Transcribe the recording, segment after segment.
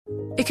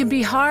It can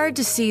be hard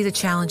to see the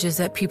challenges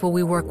that people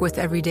we work with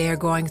every day are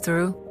going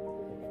through.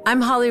 I'm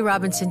Holly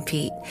Robinson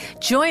Pete.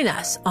 Join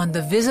us on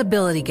The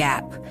Visibility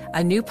Gap,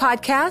 a new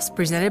podcast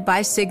presented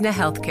by Cigna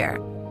Healthcare.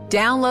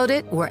 Download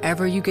it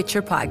wherever you get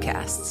your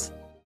podcasts.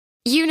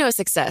 You know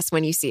success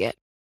when you see it.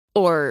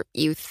 Or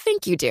you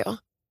think you do.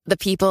 The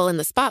people in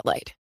the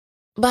spotlight.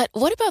 But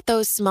what about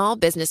those small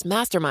business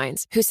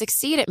masterminds who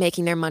succeed at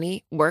making their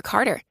money work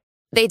harder?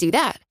 They do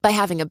that by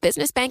having a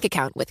business bank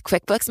account with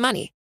QuickBooks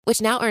Money, which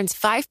now earns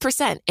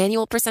 5%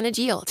 annual percentage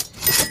yield.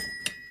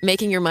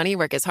 Making your money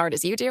work as hard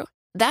as you do?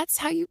 That's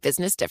how you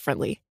business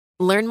differently.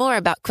 Learn more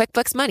about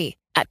QuickBooks Money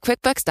at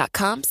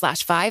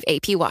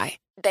quickbooks.com/5APY.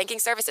 Banking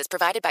services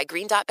provided by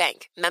Green Dot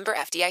Bank. Member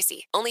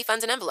FDIC. Only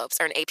funds and envelopes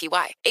earn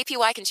APY.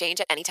 APY can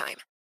change at any time.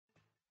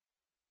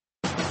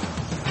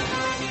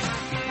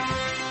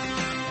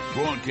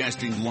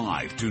 Broadcasting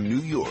live to New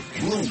York,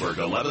 Bloomberg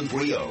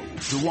 1130.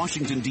 To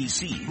Washington,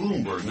 D.C.,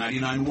 Bloomberg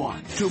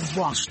 99.1. To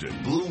Boston,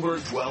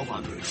 Bloomberg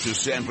 1200. To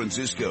San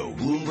Francisco,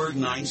 Bloomberg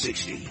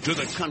 960. To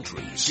the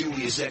country,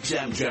 Sirius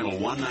XM Channel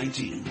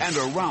 119. And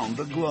around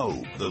the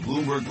globe, the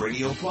Bloomberg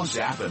Radio Plus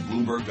app at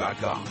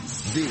Bloomberg.com.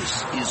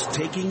 This is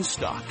Taking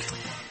Stock.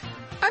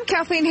 I'm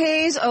Kathleen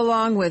Hayes,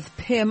 along with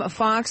Pim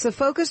Fox. The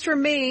focus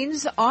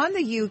remains on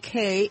the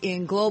UK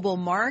in global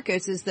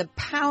markets as the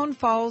pound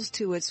falls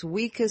to its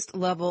weakest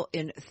level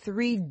in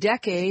 3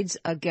 decades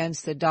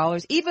against the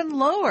dollars, even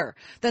lower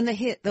than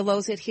the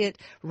lows it hit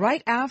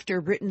right after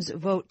Britain's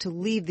vote to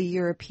leave the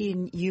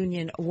European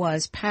Union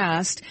was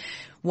passed.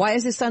 Why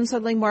is this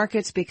unsettling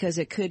markets? Because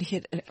it could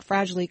hit a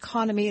fragile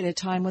economy at a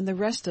time when the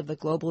rest of the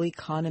global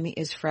economy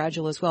is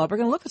fragile as well. We're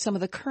going to look at some of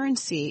the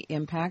currency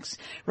impacts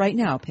right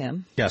now,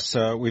 Pim. Yes,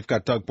 we've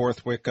got Doug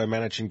Borthwick,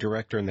 Managing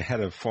Director and the Head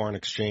of Foreign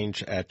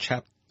Exchange at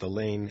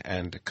Chapdelaine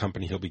and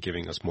Company. He'll be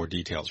giving us more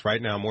details.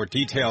 Right now, more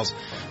details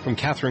from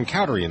Catherine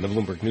Cowdery in the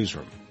Bloomberg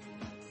Newsroom.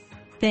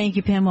 Thank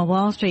you, Pam. Well,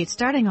 Wall Street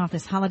starting off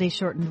this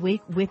holiday-shortened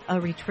week with a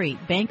retreat.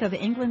 Bank of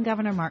England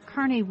Governor Mark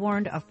Carney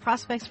warned of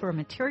prospects for a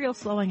material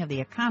slowing of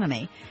the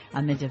economy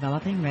amid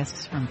developing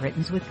risks from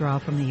Britain's withdrawal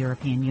from the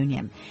European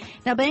Union.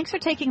 Now, banks are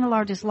taking the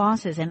largest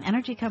losses, and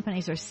energy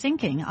companies are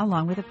sinking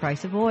along with the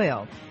price of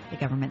oil. The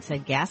government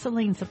said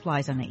gasoline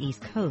supplies on the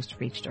East Coast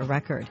reached a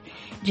record.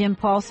 Jim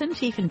Paulson,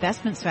 Chief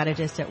Investment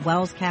Strategist at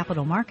Wells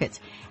Capital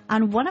Markets,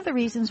 on one of the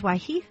reasons why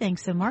he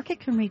thinks the market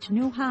can reach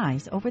new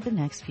highs over the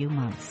next few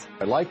months.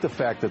 I like the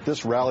fact that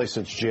this rally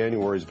since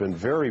January has been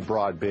very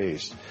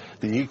broad-based.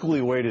 The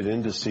equally weighted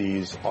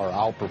indices are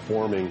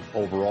outperforming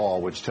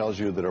overall, which tells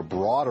you that a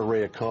broad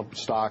array of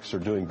stocks are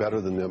doing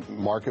better than the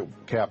market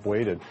cap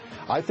weighted.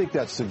 I think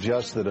that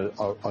suggests that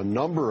a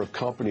number of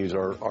companies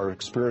are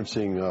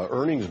experiencing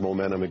earnings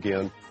momentum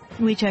again.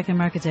 We check the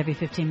markets every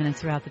 15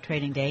 minutes throughout the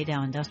trading day.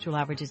 Dow Industrial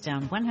Average is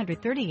down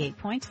 138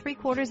 points,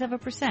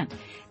 0.75%,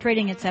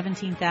 trading at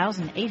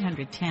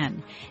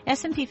 17,810.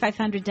 S&P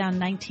 500 down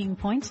 19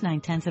 points,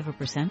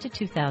 0.9% to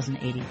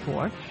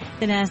 2,084.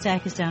 The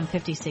Nasdaq is down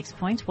 56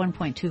 points,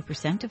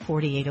 1.2% to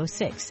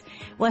 4806.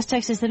 West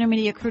Texas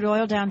Intermediate crude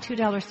oil down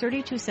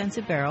 $2.32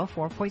 a barrel,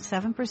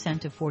 4.7%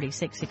 to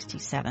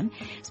 46.67.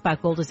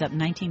 Spot gold is up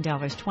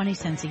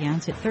 $19.20 a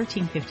ounce at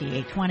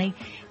 1358.20.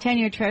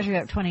 10-year Treasury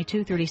up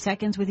 22.30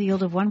 seconds with a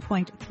yield of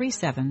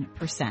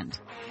 1.37%.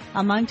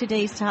 Among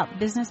today's top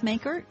business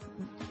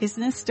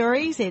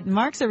stories, it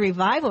marks a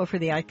revival for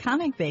the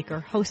iconic Baker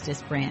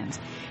Hostess brand.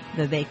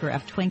 The Baker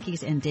of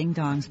Twinkies and Ding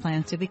Dongs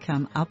plans to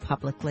become a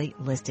publicly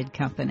listed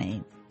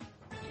company.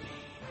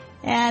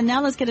 And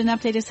now let's get an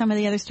update of some of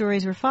the other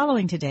stories we're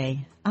following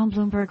today on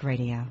Bloomberg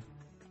Radio.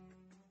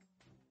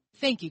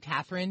 Thank you,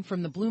 Catherine.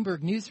 From the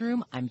Bloomberg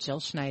Newsroom, I'm Jill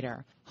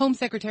Schneider. Home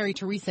Secretary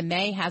Theresa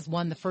May has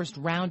won the first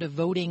round of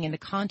voting in the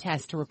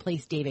contest to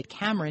replace David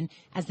Cameron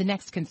as the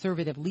next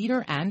Conservative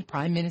leader and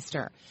Prime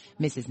Minister.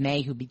 Mrs.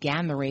 May, who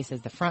began the race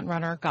as the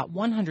frontrunner, got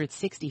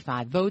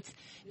 165 votes.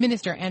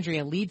 Minister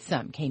Andrea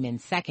Leadsom came in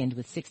second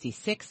with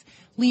 66.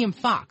 Liam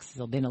Fox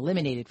has been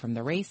eliminated from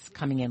the race,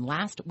 coming in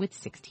last with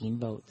 16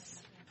 votes.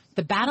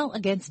 The battle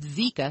against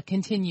Zika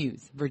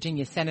continues.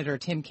 Virginia Senator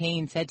Tim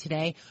Kaine said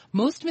today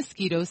most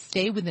mosquitoes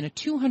stay within a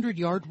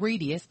 200-yard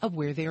radius of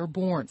where they are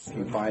born.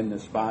 You find the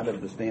spot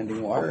of the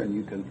standing water and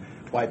you can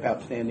wipe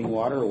out standing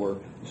water or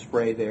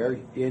spray there.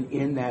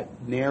 In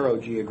that narrow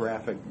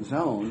geographic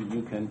zone,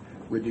 you can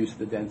reduce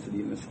the density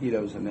of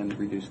mosquitoes and then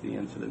reduce the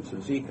incidence of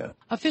Zika.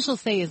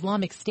 Officials say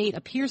Islamic State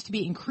appears to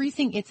be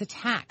increasing its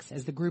attacks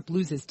as the group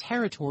loses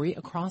territory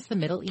across the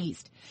Middle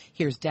East.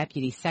 Here's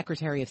Deputy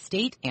Secretary of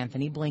State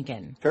Anthony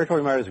Blinken.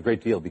 Territory matters a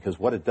great deal because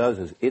what it does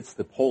is it's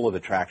the pole of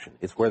attraction.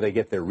 It's where they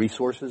get their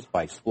resources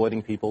by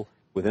exploiting people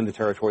within the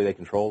territory they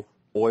control,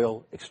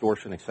 oil,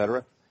 extortion,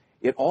 etc.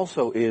 It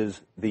also is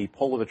the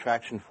pole of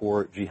attraction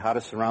for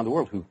jihadists around the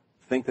world who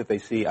think that they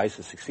see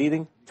ISIS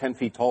succeeding, 10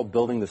 feet tall,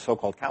 building the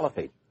so-called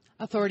caliphate.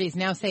 Authorities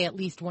now say at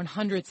least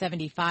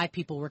 175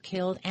 people were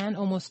killed and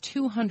almost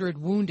 200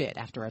 wounded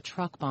after a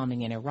truck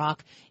bombing in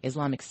Iraq.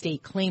 Islamic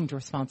State claimed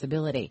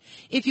responsibility.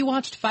 If you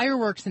watched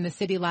fireworks in the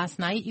city last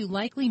night, you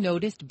likely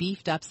noticed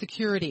beefed up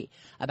security.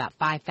 About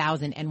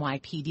 5,000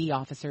 NYPD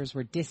officers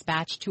were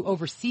dispatched to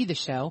oversee the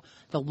show,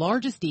 the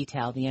largest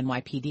detail the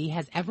NYPD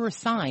has ever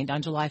assigned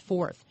on July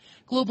 4th.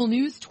 Global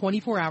news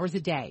 24 hours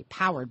a day,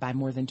 powered by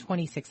more than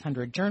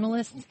 2,600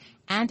 journalists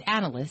and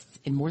analysts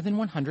in more than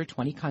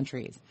 120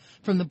 countries.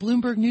 From the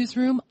Bloomberg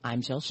Newsroom,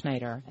 I'm Jill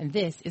Schneider, and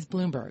this is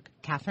Bloomberg.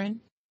 Catherine?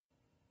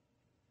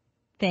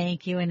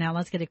 Thank you. And now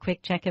let's get a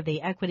quick check of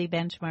the equity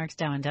benchmarks.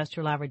 Dow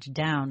Industrial Average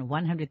down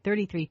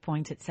 133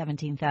 points at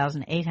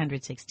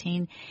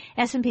 17,816.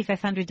 S&P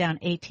 500 down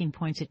 18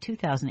 points at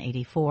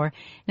 2,084.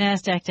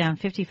 NASDAQ down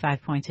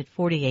 55 points at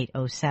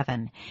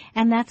 4807.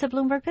 And that's a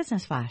Bloomberg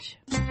Business Flash.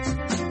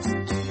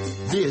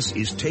 This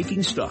is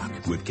Taking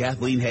Stock with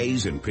Kathleen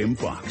Hayes and Pim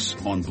Fox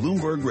on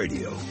Bloomberg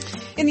Radio.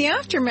 In the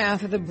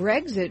aftermath of the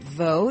Brexit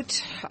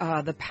vote,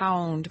 the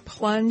pound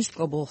plunged,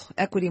 global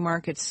equity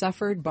markets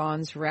suffered,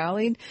 bonds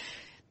rallied.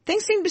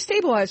 Things seemed to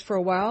stabilize for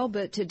a while,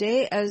 but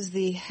today, as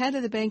the head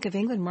of the Bank of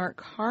England, Mark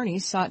Carney,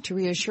 sought to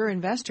reassure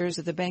investors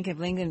that the Bank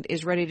of England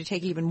is ready to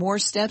take even more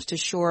steps to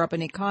shore up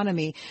an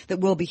economy that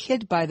will be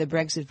hit by the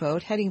Brexit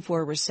vote, heading for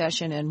a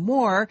recession and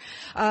more,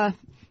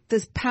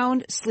 the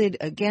pound slid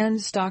again.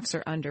 Stocks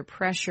are under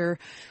pressure.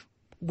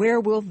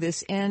 Where will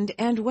this end,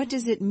 and what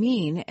does it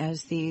mean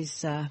as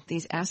these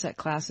asset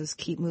classes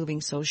keep moving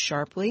so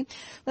sharply?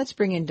 Let's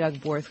bring in Doug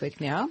Borthwick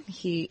now.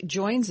 He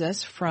joins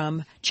us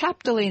from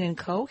Chapdelaine &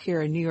 Co.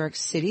 here in New York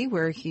City,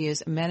 where he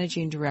is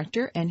managing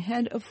director and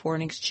head of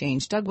foreign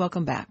exchange. Doug,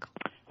 welcome back.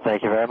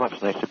 Thank you very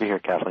much. Nice to be here,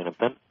 Kathleen and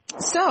Ben.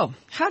 So,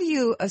 how do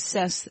you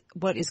assess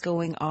what is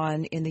going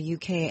on in the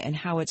UK and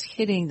how it's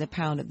hitting the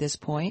pound at this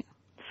point?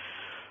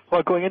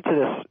 Well, going into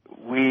this,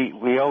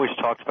 we always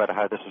talked about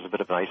how this was a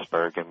bit of an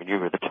iceberg. I mean, you knew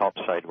where the top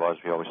side was.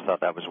 We always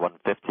thought that was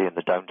 150, and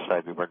the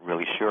downside we weren't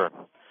really sure.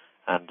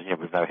 And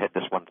we've now hit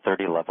this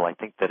 130 level. I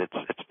think that it's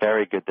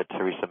very good that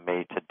Theresa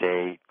May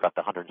today got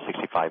the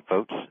 165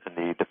 votes in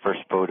the first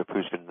vote of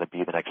who's going to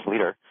be the next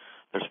leader.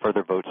 There's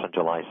further votes on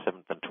July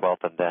 7th and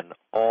 12th, and then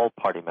all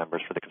party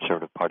members for the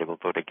Conservative Party will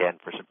vote again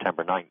for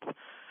September 9th.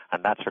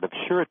 And that sort of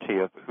surety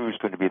of who's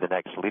going to be the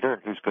next leader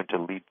and who's going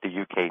to lead the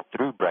UK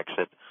through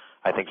Brexit,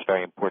 I think is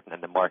very important,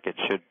 and the market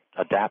should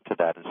adapt to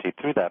that and see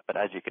through that. But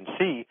as you can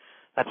see,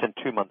 that's in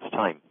 2 months'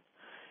 time.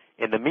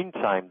 In the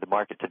meantime, the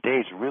market today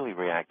is really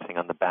reacting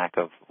on the back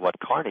of what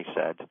Carney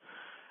said.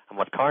 And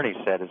what Carney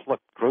said is, look,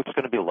 growth's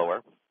going to be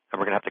lower, and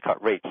we're going to have to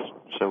cut rates.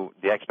 So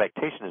the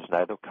expectation is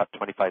now they'll cut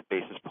 25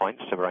 basis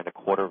points to around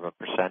 0.25%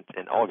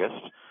 in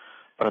August.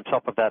 But on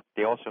top of that,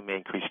 they also may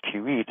increase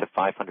QE to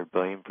 500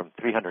 billion from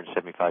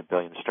 375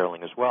 billion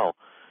sterling as well.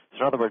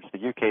 So in other words,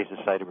 the UK has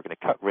decided we're going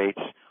to cut rates.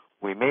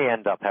 We may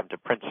end up having to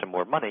print some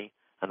more money,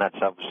 and that's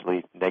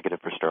obviously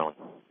negative for sterling.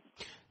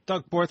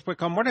 Doug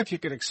Borthwick, I wonder if you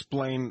could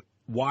explain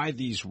why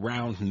these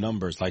round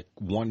numbers like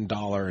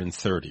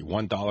 $1.30,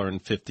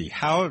 $1.50,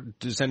 how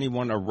does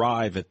anyone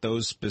arrive at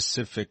those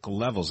specific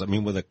levels? I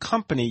mean, with a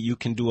company, you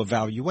can do a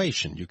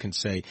valuation. You can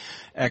say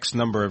X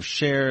number of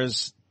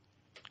shares,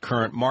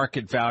 current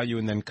market value,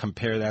 and then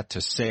compare that to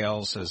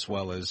sales as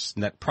well as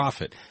net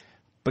profit.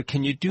 But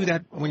can you do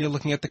that when you're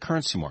looking at the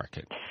currency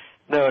market?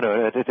 No,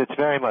 it's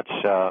very much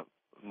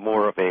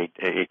more of a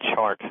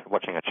chart,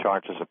 watching a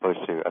chart as opposed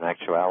to an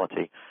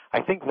actuality.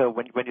 I think, though,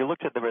 when you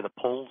looked at where the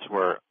polls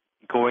were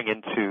going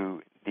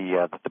into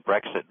the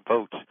Brexit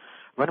vote,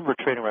 remember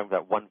we're trading around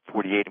that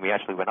 148, and we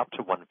actually went up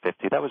to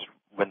 150. That was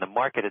when the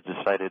market had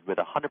decided with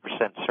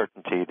 100%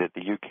 certainty that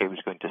the UK was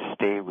going to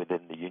stay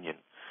within the Union.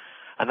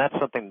 And that's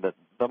something that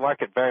the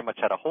market very much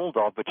had a hold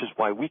of, which is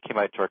why we came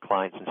out to our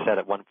clients and said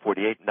at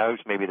 148, now's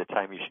maybe the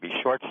time you should be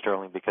short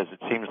sterling, because it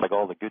seems like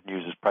all the good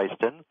news is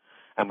priced in.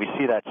 And we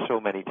see that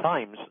so many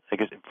times.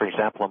 Because, for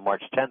example, on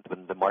March 10th,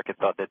 when the market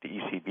thought that the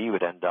ECB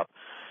would end up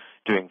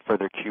doing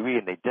further QE,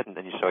 and they didn't,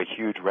 and you saw a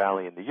huge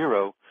rally in the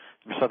euro,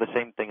 we saw the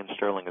same thing in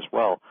sterling as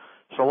well.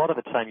 So a lot of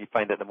the time you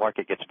find that the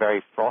market gets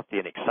very frothy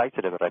and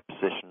excited about that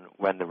position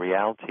when the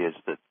reality is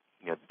that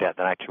that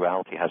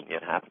actuality hasn't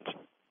yet happened.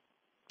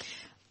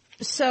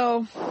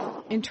 So,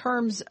 in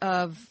terms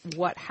of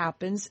what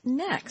happens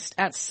next,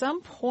 at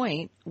some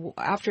point,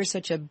 after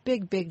such a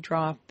big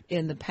drop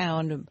in the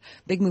pound, a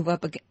big move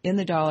up in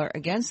the dollar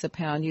against the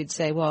pound, you'd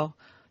say, well,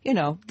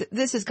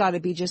 this has got to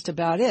be just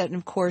about it. And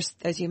of course,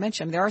 as you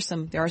mentioned, there are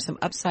some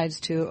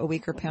upsides to a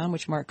weaker pound,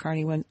 which Mark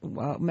Carney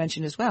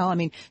mentioned as well. I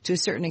mean, to a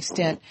certain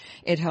extent,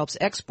 it helps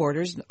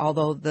exporters,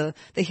 although the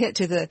hit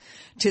to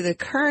the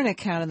current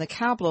account and the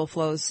capital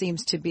flows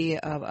seems to be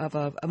of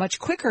a much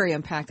quicker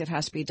impact that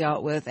has to be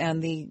dealt with,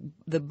 and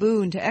the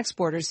boon to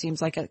exporters seems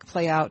like it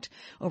play out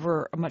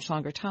over a much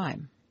longer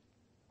time.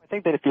 I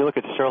think that if you look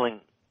at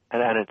sterling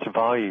and its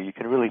value, you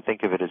can really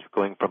think of it as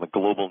going from a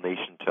global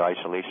nation to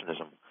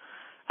isolationism.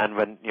 And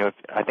when,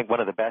 I think one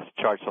of the best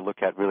charts to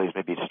look at really is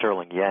maybe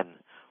sterling yen,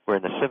 where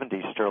in the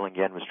 70s sterling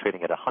yen was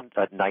trading at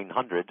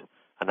 900,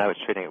 and now it's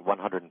trading at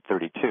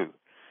 132.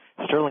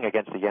 sterling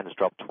against the yen has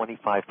dropped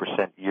 25%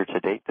 year to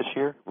date this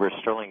year, whereas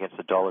sterling against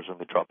the dollar has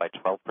only dropped by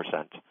 12%.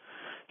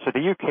 So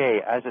the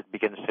UK, as it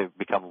begins to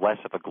become less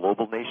of a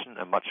global nation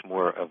and much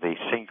more of a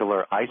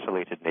singular,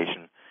 isolated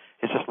nation,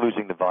 is just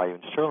losing the value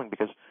in sterling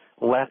because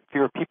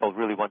fewer people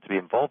really want to be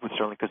involved with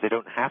sterling because they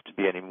don't have to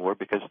be anymore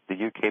because the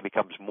UK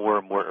becomes more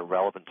and more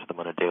irrelevant to them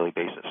on a daily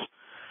basis.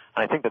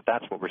 And I think that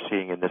that's what we're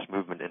seeing in this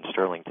movement in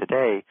sterling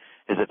today,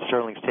 is that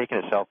sterling's taken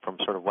itself from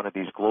sort of one of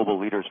these global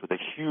leaders with a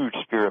huge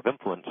sphere of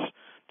influence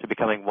to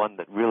becoming one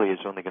that really is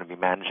only going to be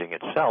managing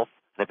itself.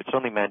 And if it's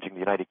only managing the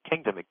United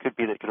Kingdom, it could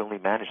be that it could only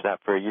manage that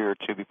for a year or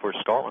two before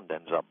Scotland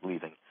ends up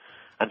leaving.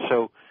 And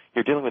so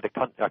you're dealing with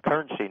a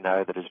currency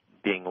now that is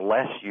being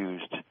less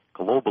used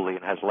globally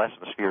and has less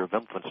of a sphere of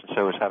influence, and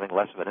so is having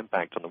less of an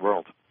impact on the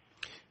world.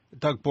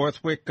 Doug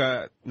Borthwick,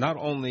 not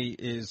only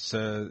is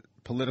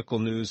political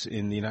news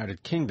in the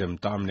United Kingdom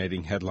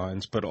dominating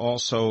headlines, but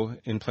also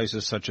in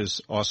places such as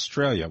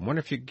Australia. I wonder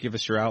if you could give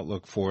us your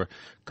outlook for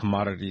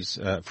commodities,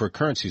 for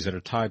currencies that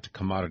are tied to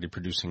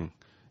commodity-producing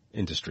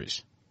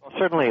industries. Well,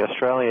 certainly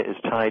Australia is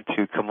tied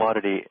to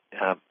commodity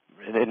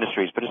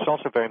industries, but it's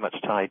also very much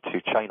tied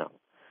to China.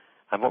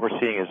 And what we're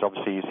seeing is,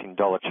 obviously, you've seen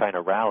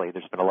dollar-China rally.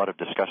 There's been a lot of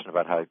discussion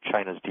about how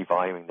China's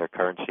devaluing their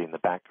currency in the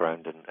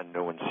background, and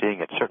no one's seeing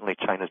it. Certainly,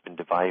 China's been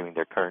devaluing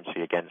their currency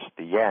against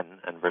the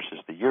yen and versus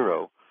the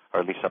euro,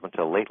 or at least up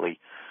until lately.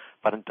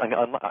 But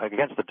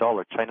against the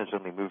dollar, China's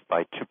only moved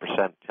by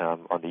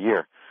 2% on the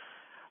year.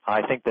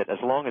 I think that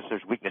as long as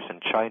there's weakness in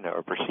China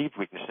or perceived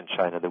weakness in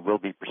China, there will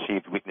be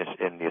perceived weakness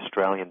in the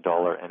Australian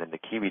dollar and in the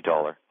Kiwi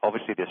dollar.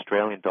 Obviously, the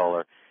Australian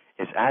dollar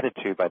is added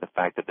to by the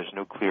fact that there's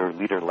no clear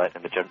leader yet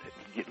in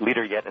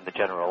the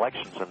general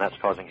elections, and that's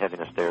causing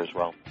heaviness there as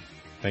well.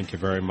 Thank you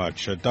very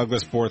much.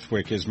 Douglas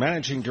Borthwick is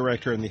Managing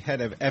Director and the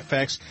Head of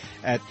FX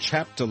at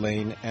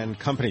Chapdelaine and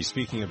Company,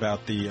 speaking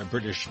about the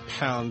British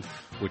pound,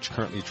 which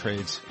currently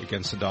trades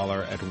against the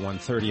dollar at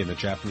 130 and the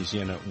Japanese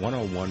yen at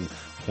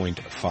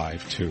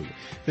 101.52.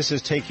 This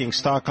is Taking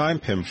Stock. I'm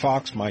Pim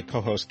Fox, my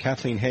co-host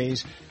Kathleen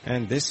Hayes,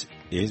 and this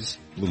is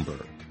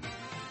Bloomberg.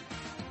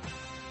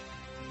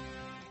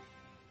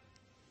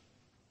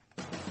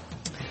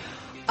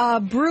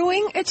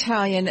 Brewing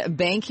Italian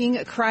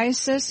banking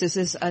crisis. This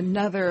is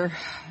another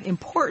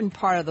important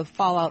part of the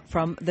fallout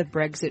from the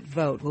Brexit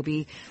vote. We'll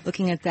be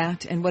looking at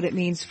that and what it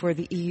means for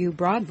the EU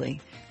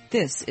broadly.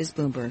 This is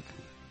Bloomberg.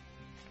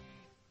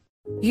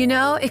 You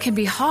know, it can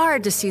be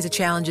hard to see the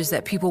challenges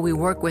that people we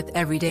work with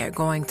every day are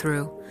going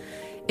through.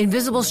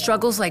 Invisible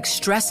struggles like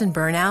stress and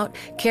burnout,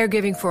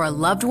 caregiving for a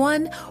loved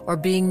one, or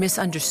being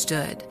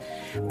misunderstood.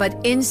 But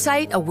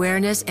insight,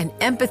 awareness, and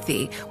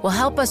empathy will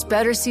help us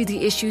better see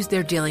the issues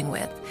they're dealing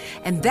with.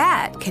 And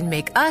that can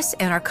make us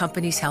and our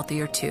companies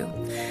healthier too.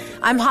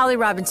 I'm Holly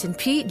Robinson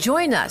Peete.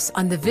 Join us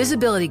on The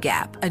Visibility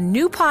Gap, a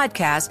new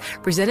podcast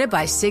presented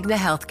by Cigna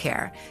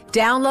Healthcare.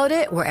 Download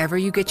it wherever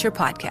you get your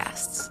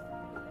podcasts.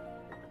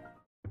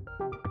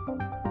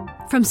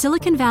 From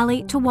Silicon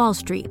Valley to Wall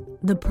Street,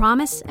 the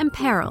promise and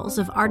perils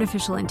of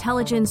artificial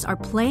intelligence are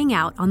playing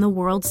out on the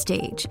world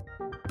stage.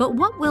 But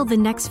what will the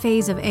next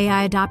phase of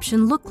AI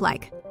adoption look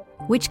like?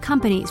 Which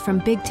companies, from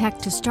big tech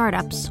to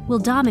startups, will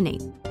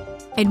dominate?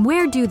 And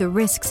where do the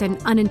risks and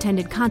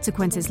unintended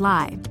consequences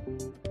lie?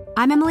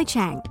 I'm Emily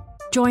Chang.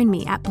 Join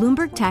me at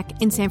Bloomberg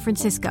Tech in San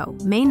Francisco,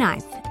 May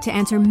 9th, to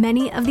answer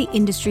many of the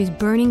industry's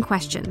burning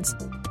questions,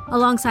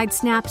 alongside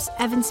Snap's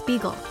Evan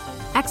Spiegel,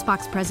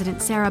 Xbox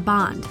President Sarah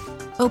Bond,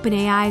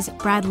 OpenAI's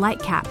Brad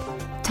Lightcap,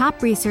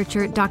 top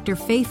researcher Dr.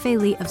 Fei-Fei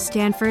Li of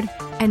Stanford,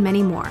 and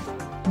many more.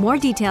 More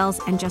details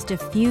and just a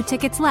few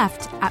tickets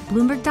left at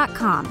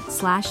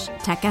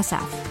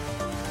Bloomberg.com/TechSF.